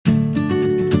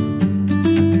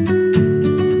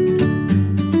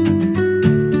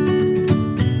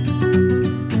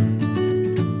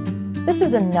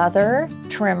another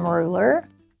trim ruler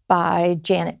by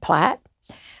Janet Platt,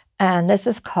 and this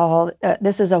is called,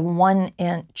 this is a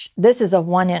 1-inch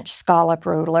scallop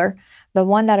ruler. The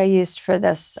one that I used for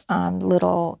this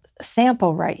little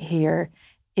sample right here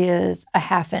is a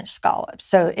 1/2-inch scallop.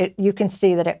 So you can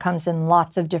see that it comes in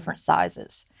lots of different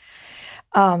sizes.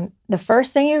 The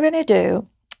first thing you're going to do,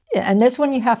 and this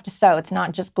one you have to sew. It's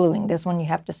not just gluing. This one you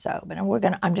have to sew, but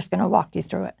I'm just going to walk you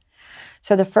through it.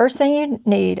 So the first thing you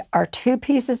need are 2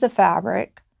 pieces of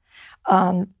fabric.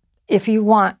 If you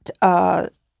want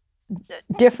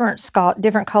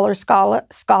different color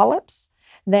scallops,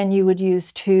 then you would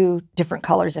use 2 different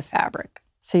colors of fabric.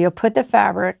 So you'll put the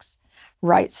fabrics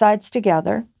right sides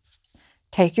together,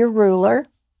 take your ruler,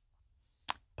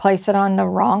 place it on the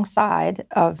wrong side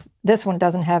of, this one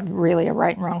doesn't have really a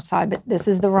right and wrong side, but this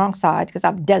is the wrong side because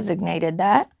I've designated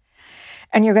that.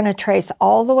 And you're going to trace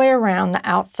all the way around the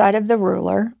outside of the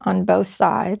ruler on both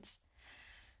sides.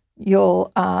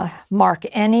 You'll mark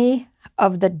any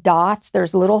of the dots.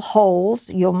 There's little holes.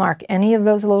 You'll mark any of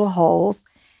those little holes.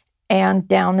 And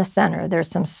down the center, there's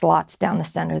some slots down the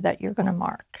center that you're going to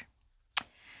mark.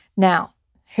 Now,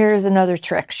 here's another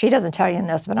trick. She doesn't tell you in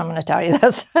this, but I'm going to tell you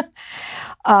this.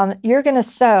 You're going to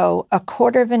sew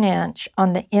 1/4 inch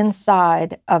on the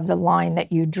inside of the line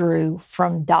that you drew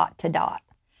from dot to dot.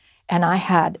 And I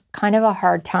had kind of a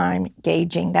hard time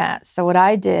gauging that. So what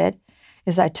I did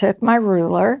is I took my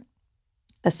ruler,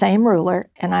 the same ruler,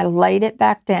 and I laid it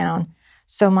back down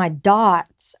so my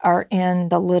dots are in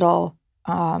the little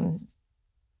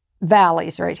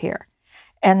valleys right here.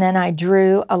 And then I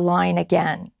drew a line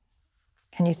again.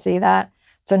 Can you see that?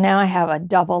 So now I have a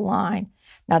double line.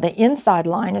 Now the inside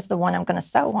line is the one I'm going to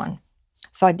sew on.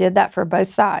 So I did that for both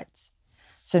sides.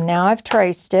 So now I've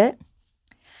traced it.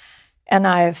 And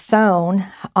I have sewn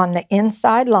on the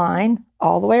inside line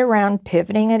all the way around,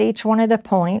 pivoting at each one of the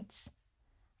points,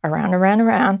 around, around,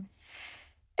 around.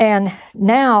 And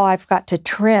now I've got to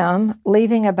trim,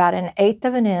 leaving about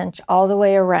 1/8 inch all the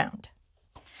way around.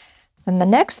 And the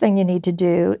next thing you need to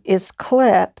do is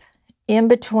clip in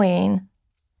between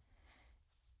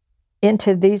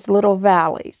into these little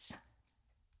valleys,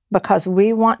 because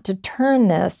we want to turn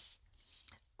this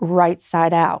right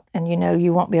side out. And you know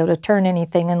you won't be able to turn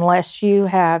anything unless you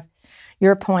have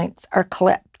your points are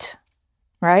clipped,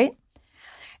 right?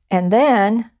 And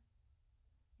then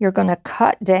you're going to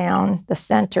cut down the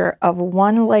center of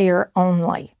 1 layer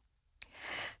only.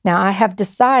 Now I have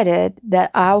decided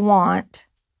that I want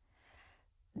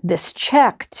this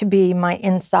check to be my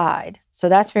inside. So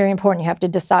that's very important. You have to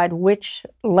decide which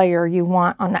layer you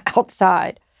want on the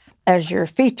outside as your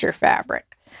feature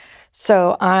fabric.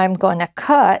 So I'm going to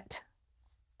cut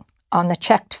on the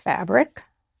checked fabric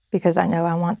because I know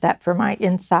I want that for my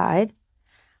inside.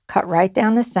 Cut right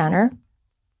down the center.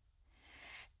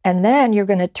 And then you're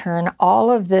going to turn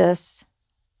all of this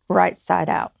right side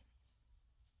out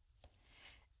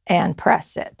and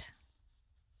press it.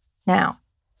 Now,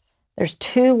 there's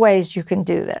 2 ways you can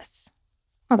do this.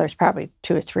 Well, there's probably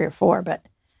 2 or 3 or 4, but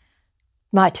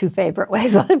my 2 favorite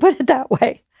ways, let's put it that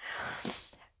way.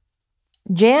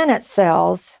 Janet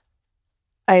sells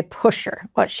a pusher,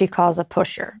 what she calls a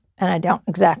pusher. And I don't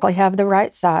exactly have the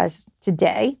right size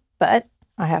today, but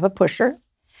I have a pusher.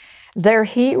 They're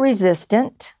heat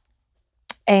resistant,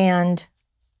 and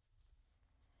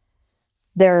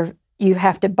you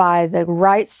have to buy the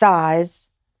right size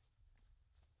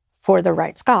for the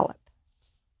right scallop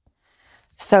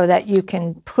so that you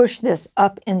can push this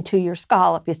up into your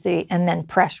scallop, you see, and then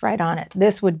press right on it.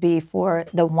 This would be for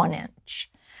the 1 inch.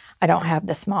 I don't have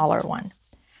the smaller one.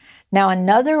 Now,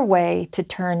 another way to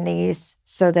turn these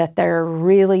so that they're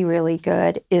really, really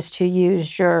good is to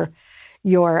use your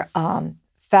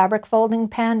fabric folding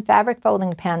pen. Fabric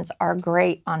folding pens are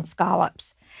great on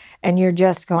scallops. And you're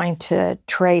just going to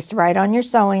trace right on your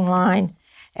sewing line.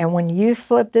 And when you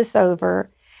flip this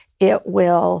over, it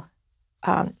will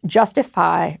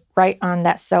justify right on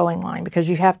that sewing line, because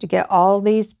you have to get all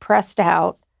these pressed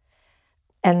out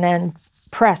and then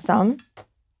press them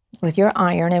with your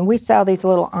iron. And we sell these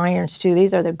little irons too.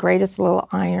 These are the greatest little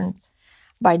irons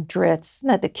by Dritz. Isn't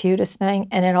that the cutest thing?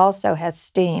 And it also has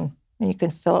steam, and you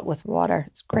can fill it with water.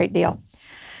 It's a great deal.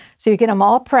 So you get them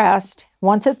all pressed.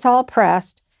 Once it's all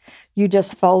pressed, you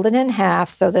just fold it in half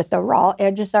so that the raw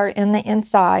edges are in the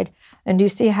inside. And you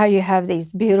see how you have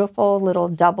these beautiful little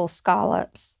double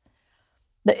scallops.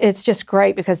 It's just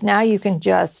great because now you can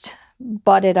just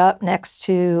butt it up next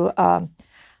to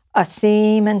a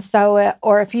seam and sew it.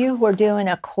 Or if you were doing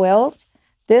a quilt,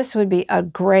 this would be a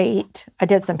great, I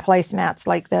did some placemats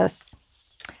like this,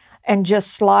 and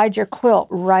just slide your quilt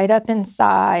right up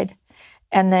inside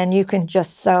And then you can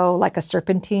just sew like a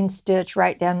serpentine stitch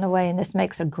right down the way, and this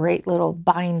makes a great little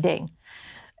binding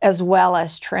as well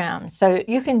as trim. So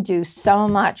you can do so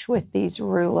much with these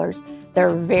rulers.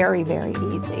 They're very, very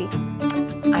easy.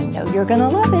 I know you're gonna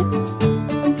love it.